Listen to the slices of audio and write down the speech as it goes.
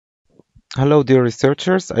Hello dear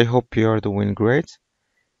researchers, I hope you are doing great.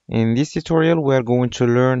 In this tutorial we are going to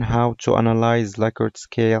learn how to analyze Likert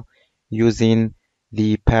scale using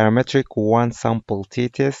the parametric one sample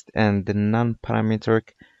t-test and the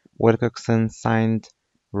non-parametric Wilcoxon signed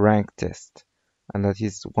rank test, and that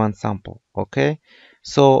is one sample. Okay,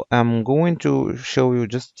 so I'm going to show you,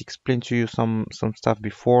 just explain to you some stuff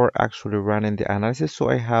before actually running the analysis. So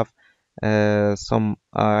I have Likert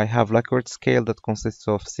scale that consists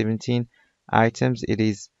of 17 items. It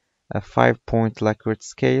is a 5-point Likert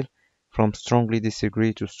scale from strongly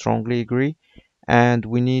disagree to strongly agree, and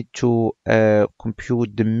we need to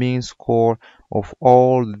compute the mean score of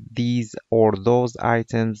all these or those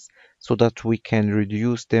items so that we can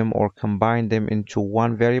reduce them or combine them into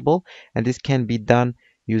one variable, and this can be done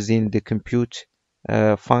using the compute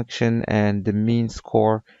function and the mean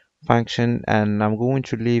score function, and I'm going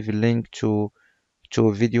to leave a link to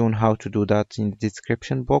a video on how to do that in the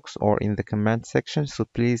description box or in the comment section, so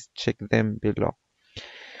please check them below.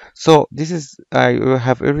 So this is, I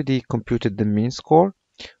have already computed the mean score.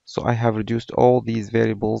 So I have reduced all these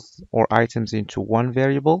variables or items into one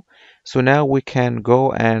variable. So now we can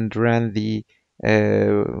go and run the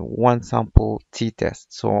one sample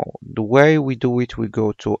t-test. So the way we do it, we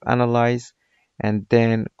go to analyze and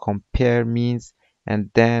then compare means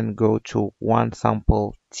and then go to one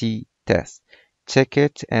sample t-test. Check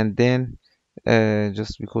it, and then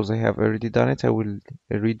just because I have already done it, I will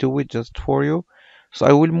redo it just for you. So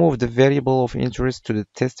I will move the variable of interest to the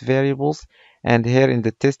test variables, and here in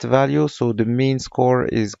the test value, so the mean score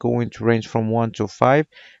is going to range from 1 to 5.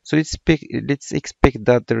 So let's expect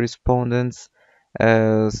that the respondents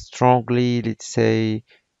strongly, let's say,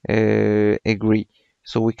 agree.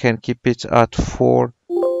 So we can keep it at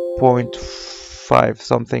 4.5,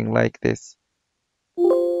 something like this.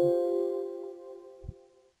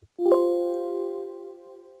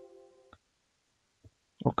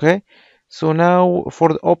 Okay, so now for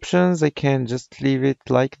the options, I can just leave it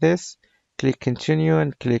like this, click continue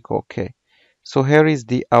and click OK. So here is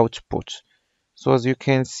the output. So as you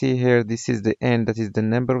can see here, this is the n, that is the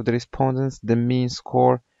number of the respondents, the mean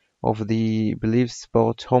score of the beliefs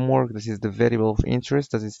about homework, this is the variable of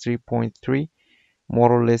interest, that is 3.3.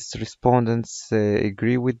 More or less respondents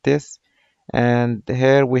agree with this. And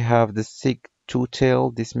here we have the sig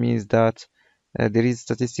two-tail. This means that there is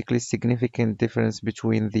statistically significant difference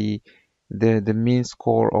between the mean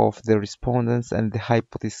score of the respondents and the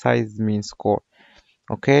hypothesized mean score.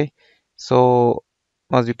 Okay, so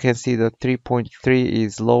as you can see, the 3.3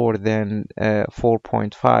 is lower than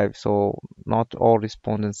 4.5, so not all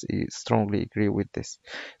respondents strongly agree with this.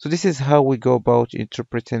 So this is how we go about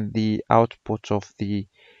interpreting the output of the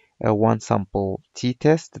one sample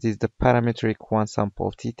t-test, that is the parametric one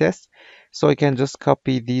sample t-test. So I can just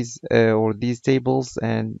copy these or these tables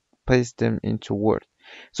and paste them into Word.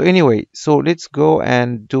 So anyway, so let's go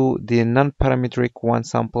and do the non-parametric one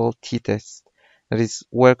sample t-test, that is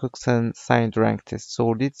Wilcoxon signed rank test. So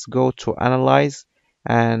let's go to analyze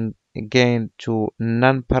and again to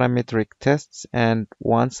non-parametric tests and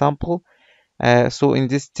one sample. So in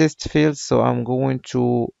this test field, so I'm going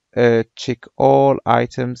to check all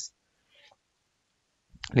items,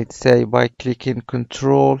 let's say by clicking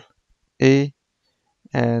Control A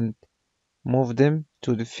and move them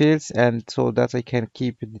to the fields, and so that I can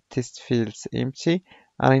keep the test fields empty.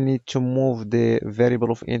 And I need to move the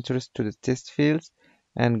variable of interest to the test fields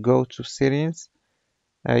and go to settings.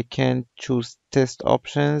 I can choose test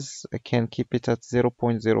options. I can keep it at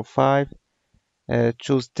 0.05.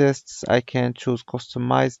 Choose tests. I can choose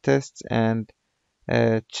customize tests and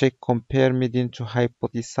check compare median to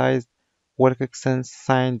hypothesized Wilcoxon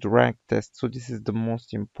signed rank test. So this is the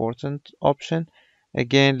most important option.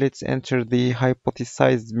 Again, let's enter the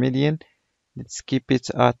hypothesized median. Let's keep it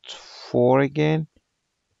at 4 again,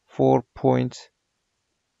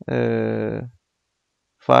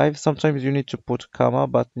 4.5. Sometimes you need to put comma,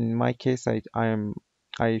 but in my case, I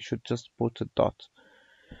should just put a dot.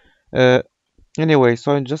 Uh, anyway,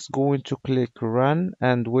 so I'm just going to click run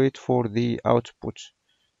and wait for the output.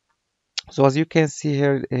 So as you can see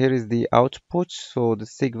here, here is the output. So the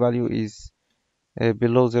sig value is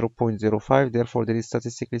below 0.05. Therefore, there is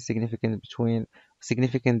statistically significant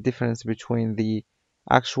difference between the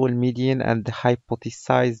actual median and the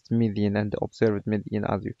hypothesized median and the observed median.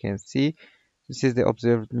 As you can see, this is the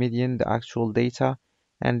observed median, the actual data,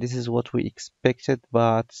 and this is what we expected.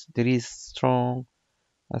 But there is strong,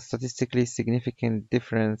 statistically significant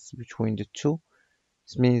difference between the two.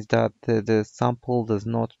 This means that the sample does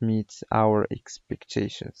not meet our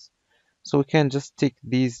expectations. So we can just take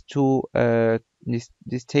these two, this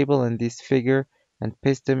table and this figure and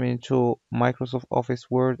paste them into Microsoft Office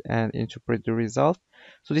Word and interpret the result.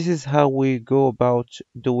 So this is how we go about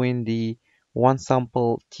doing the one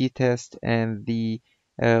sample t-test and the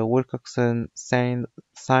Wilcoxon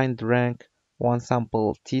signed rank one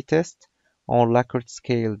sample t-test on Likert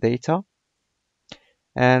scale data.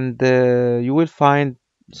 And you will find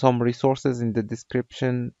some resources in the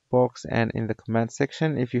description box and in the comment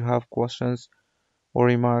section. If you have questions or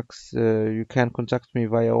remarks, you can contact me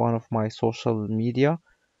via one of my social media.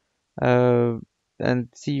 Uh, and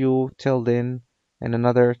see you till then in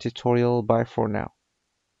another tutorial. Bye for now.